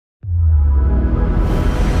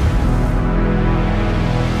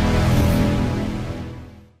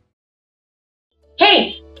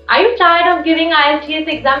of giving IELTS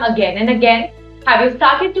exam again and again? Have you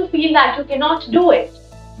started to feel that you cannot do it?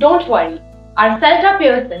 Don't worry. Our CELTA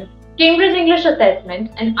Pearson, Cambridge English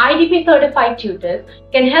Assessment and IDP certified tutors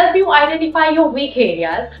can help you identify your weak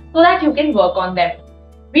areas so that you can work on them.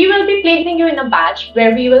 We will be placing you in a batch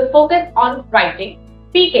where we will focus on writing,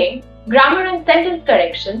 speaking, grammar and sentence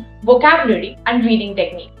correction, vocabulary and reading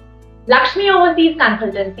techniques. Lakshmi Overseas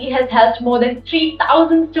Consultancy has helped more than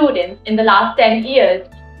 3,000 students in the last 10 years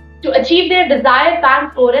to achieve their desired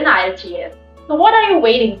band score in IELTS. So what are you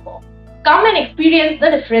waiting for? Come and experience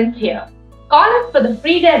the difference here. Call us for the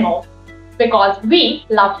free demo because we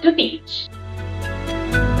love to teach.